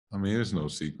I mean, it's no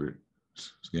secret.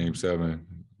 It's Game 7,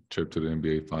 trip to the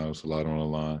NBA Finals, a lot on the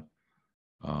line.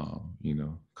 A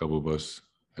couple of us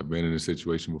have been in this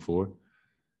situation before,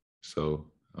 so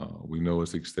we know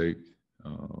what's at stake.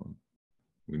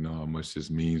 We know how much this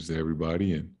means to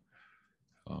everybody, and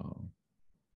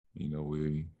we know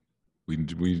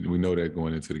that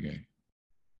going into the game.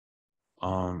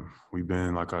 We've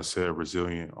been, like I said,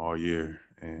 resilient all year,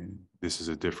 and this is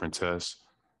a different test.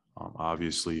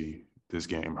 Obviously, this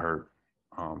game hurt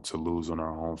to lose on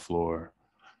our home floor,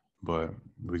 but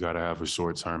we got to have a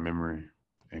short-term memory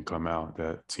and come out.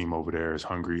 That team over there is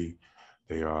hungry.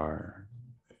 They are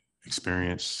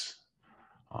experienced.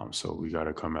 So we got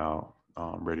to come out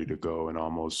ready to go and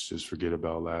almost just forget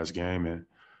about last game and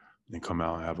come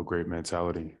out and have a great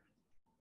mentality.